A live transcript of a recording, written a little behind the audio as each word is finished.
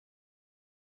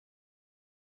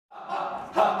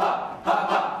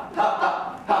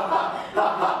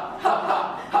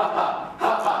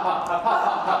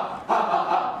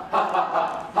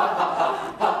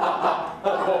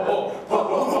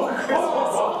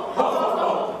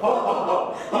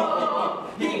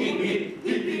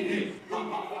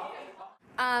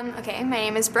Okay, my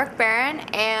name is Brooke Barron,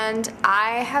 and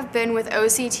I have been with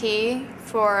OCT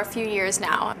for a few years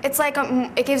now. It's like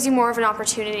it gives you more of an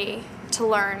opportunity to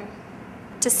learn,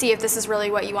 to see if this is really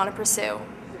what you want to pursue.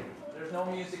 There's no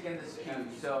music in this cue,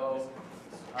 so...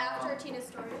 After Tina's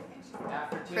story.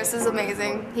 Chris is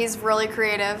amazing. He's really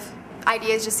creative.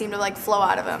 Ideas just seem to like flow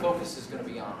out of him. Focus is going to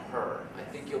be on her. I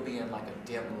think you'll be in like a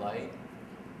dim light.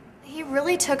 He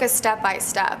really took us step by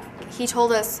step. He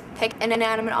told us, pick an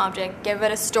inanimate object, give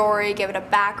it a story, give it a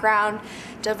background,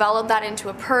 develop that into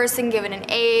a person, give it an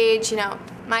age, you know.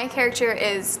 My character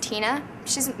is Tina.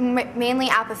 She's mainly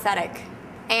apathetic,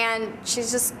 and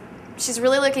she's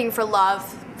really looking for love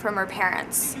from her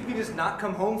parents. You can just not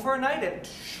come home for a night and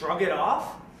shrug it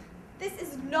off? This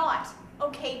is not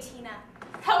okay, Tina.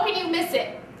 How can you miss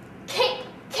it? Can't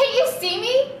you see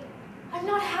me? I'm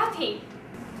not happy.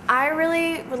 I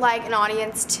really would like an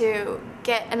audience to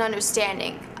get an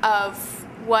understanding of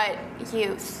what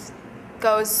youth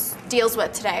deals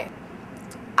with today.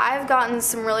 I've gotten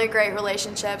some really great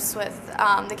relationships with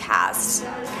the cast. The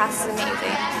cast is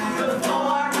amazing.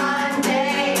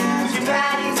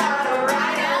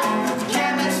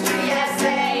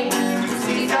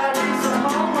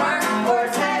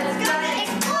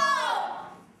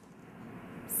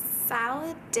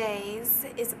 Salad Days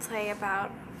is a play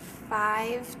about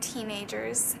 5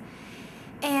 teenagers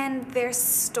and their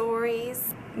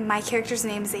stories. My character's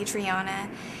name is Adriana,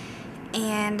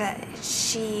 and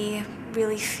she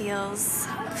really feels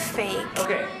fake.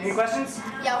 Okay, any questions?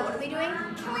 Yo, what are we doing?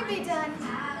 Can we be done?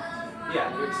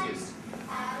 Yeah, you're excused.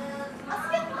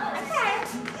 Okay.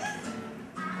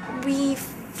 We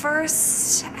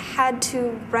first had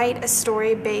to write a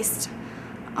story based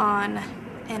on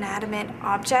inanimate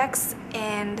objects,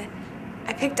 and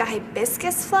I picked a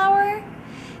hibiscus flower,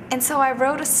 and so I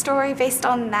wrote a story based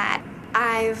on that.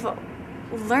 I've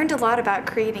learned a lot about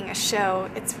creating a show.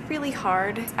 It's really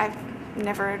hard. I've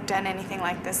never done anything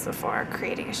like this before,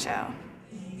 creating a show.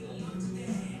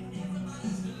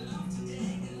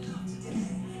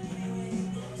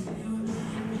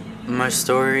 My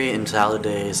story in Salad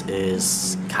Days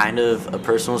is kind of a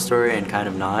personal story and kind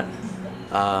of not.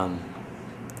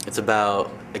 It's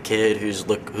about a kid who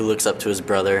looks up to his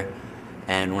brother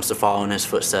and wants to follow in his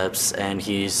footsteps, and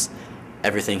he's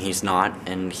everything he's not,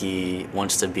 and he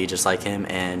wants to be just like him,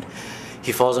 and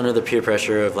he falls under the peer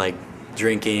pressure of like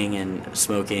drinking and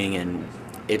smoking, and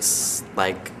it's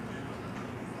like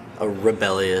a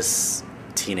rebellious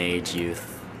teenage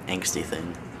youth angsty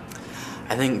thing.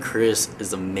 I think Chris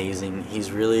is amazing.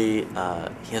 He's really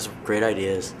he has great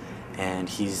ideas, and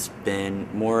he's been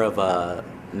more of a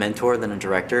mentor than a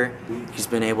director. He's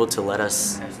been able to let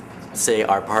us say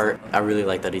our part. I really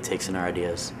like that he takes in our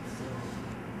ideas.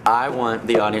 I want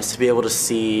the audience to be able to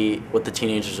see what the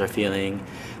teenagers are feeling,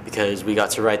 because we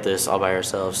got to write this all by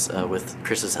ourselves with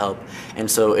Chris's help, and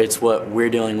so it's what we're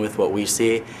dealing with, what we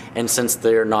see, and since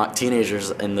they're not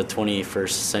teenagers in the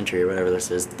 21st century or whatever this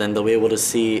is, then they'll be able to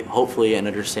see, hopefully, and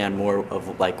understand more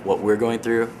of like what we're going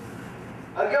through.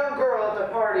 A young girl at the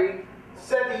party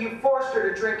said that you forced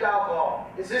her to drink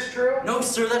alcohol. Is this true? No,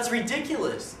 sir, that's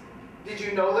ridiculous. Did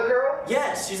you know the girl?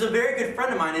 Yes, she's a very good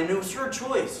friend of mine, and it was her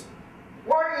choice.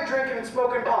 Why are you drinking and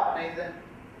smoking pot, Nathan?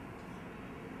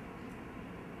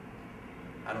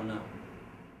 I don't know.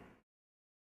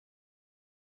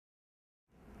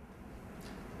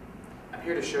 I'm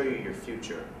here to show you your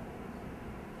future.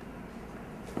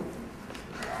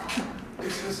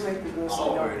 This was like the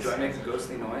ghostly noise. Do I make a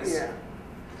ghostly noise? Yeah.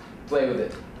 Play with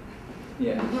it.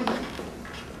 Yeah.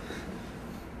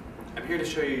 I'm here to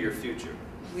show you your future.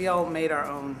 We all made our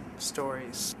own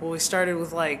stories. Well, we started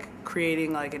with like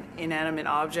creating like an inanimate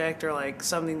object or like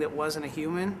something that wasn't a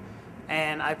human,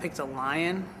 and I picked a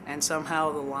lion, and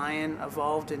somehow the lion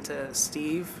evolved into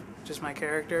Steve, just my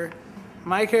character.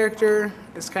 My character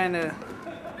is kind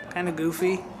of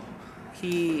goofy.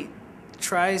 He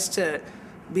tries to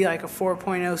be like a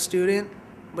 4.0 student,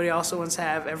 but he also wants to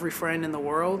have every friend in the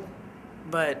world,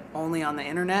 but only on the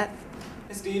internet.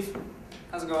 Hey Steve,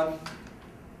 how's it going?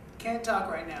 Can't talk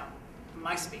right now.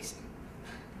 MySpacing.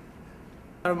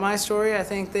 Out of my story, I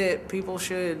think that people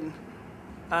should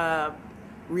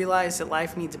realize that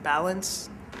life needs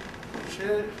balance.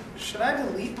 Should I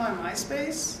delete my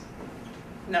MySpace?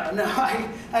 No,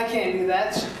 I can't do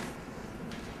that.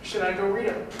 Should I go read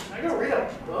a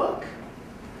book?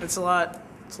 It's a lot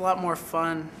It's a lot more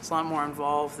fun. It's a lot more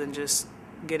involved than just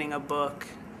getting a book,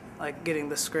 like getting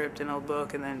the script in a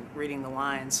book and then reading the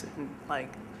lines. And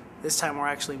like this time we're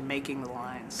actually making the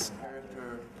lines.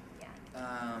 Character.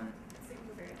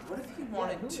 What if you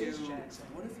wanted to?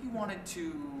 What if you wanted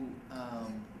to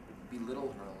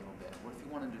belittle her a little bit? What if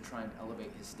you wanted to try and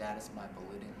elevate his status by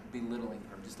belittling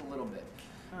her just a little bit?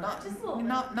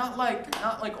 Not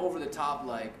like over the top,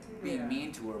 like being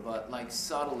mean to her, but like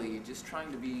subtly, just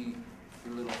trying to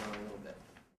belittle her a little bit.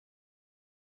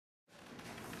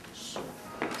 So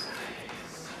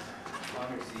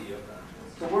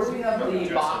where do we have the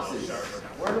boxes?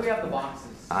 Where do we have the boxes?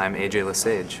 I'm AJ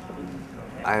Lesage.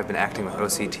 I have been acting with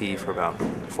OCT for about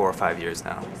 4 or 5 years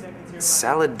now.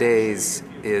 Salad Days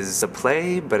is a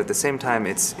play, but at the same time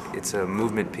it's a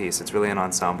movement piece. It's really an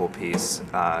ensemble piece,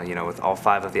 you know, with all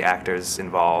 5 of the actors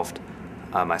involved,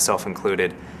 myself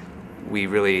included. We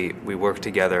worked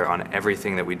together on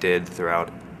everything that we did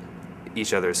throughout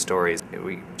each other's stories.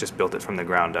 We just built it from the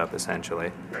ground up,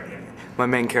 essentially. My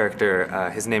main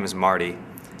character, his name is Marty,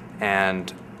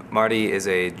 and Marty is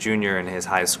a junior in his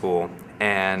high school,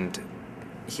 and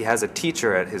he has a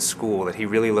teacher at his school that he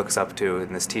really looks up to,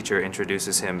 and this teacher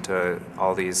introduces him to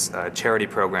all these charity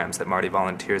programs that Marty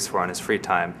volunteers for on his free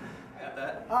time.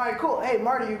 All right, cool. Hey,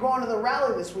 Marty, you're going to the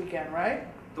rally this weekend, right?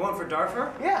 The one for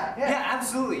Darfur? Yeah. Yeah,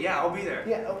 absolutely. Yeah, I'll be there.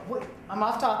 Yeah, wait, I'm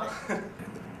off topic.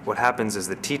 What happens is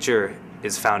the teacher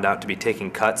is found out to be taking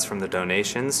cuts from the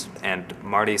donations, and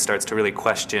Marty starts to really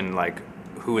question like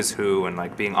who is who and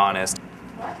like being honest.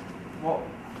 Well,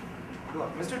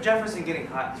 look, Mr. Jefferson getting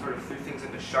caught sort of threw things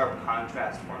into sharp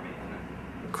contrast for me.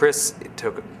 Chris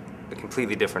took a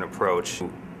completely different approach.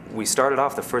 We started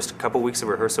off the first couple weeks of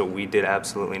rehearsal, we did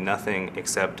absolutely nothing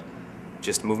except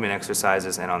just movement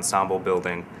exercises and ensemble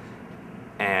building,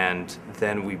 and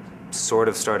then we sort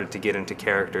of started to get into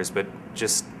characters, but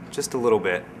just a little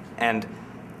bit. And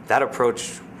that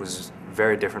approach was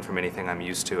very different from anything I'm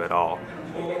used to at all.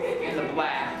 In the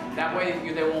black. That way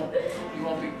you won't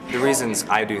be... The reasons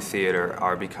I do theater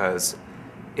are because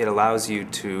it allows you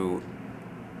to,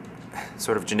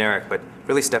 sort of generic, but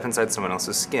really step inside someone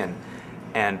else's skin.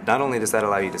 And not only does that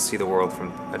allow you to see the world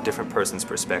from a different person's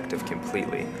perspective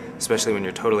completely, especially when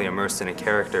you're totally immersed in a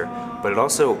character, but it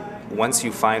also, once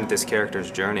you find this character's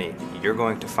journey, you're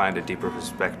going to find a deeper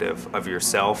perspective of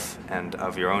yourself and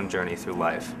of your own journey through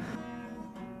life.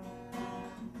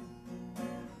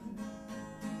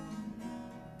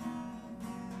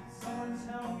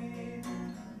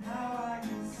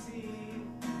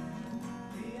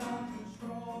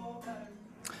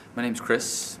 My name's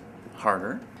Chris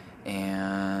Harder,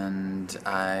 and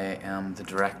I am the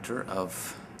director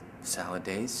of Salad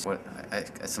Days. What I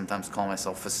sometimes call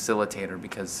myself facilitator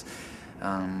because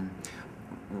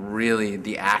really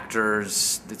the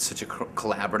actors, it's such a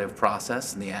collaborative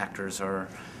process, and the actors are,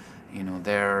 you know,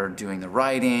 they're doing the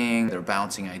writing, they're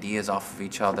bouncing ideas off of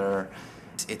each other.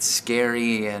 It's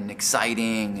scary and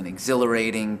exciting and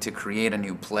exhilarating to create a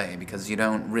new play because you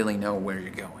don't really know where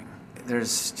you're going.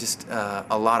 There's just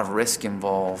a lot of risk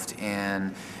involved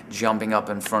in jumping up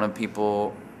in front of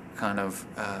people, kind of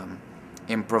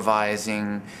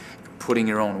improvising, putting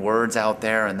your own words out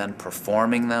there and then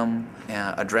performing them,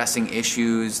 addressing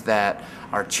issues that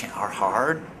are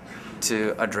hard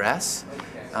to address,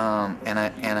 and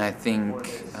I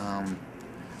think I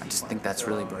just think that's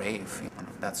really brave. You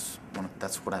know, that's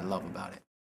what I love about it.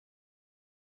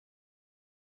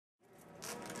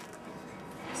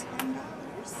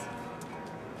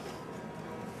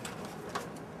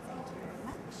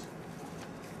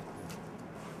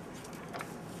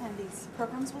 And these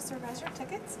programs will serve as your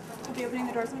tickets. We'll be opening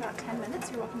the doors in about 10 minutes.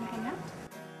 You're welcome to hang out.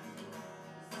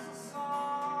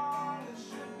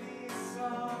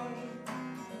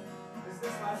 Is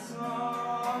this my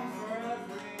song for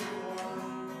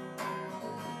everyone?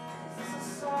 Is this a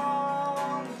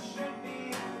song that should be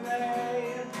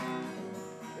played?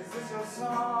 Is this your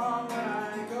song when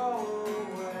I go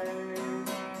away?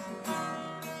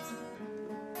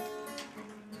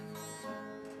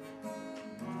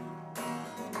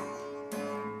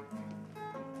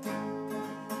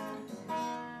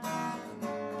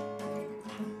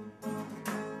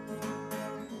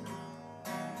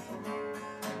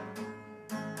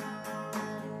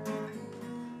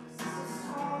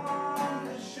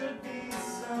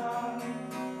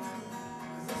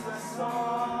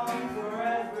 Song for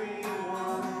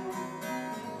everyone.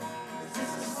 Is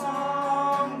this a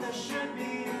song that should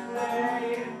be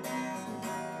played?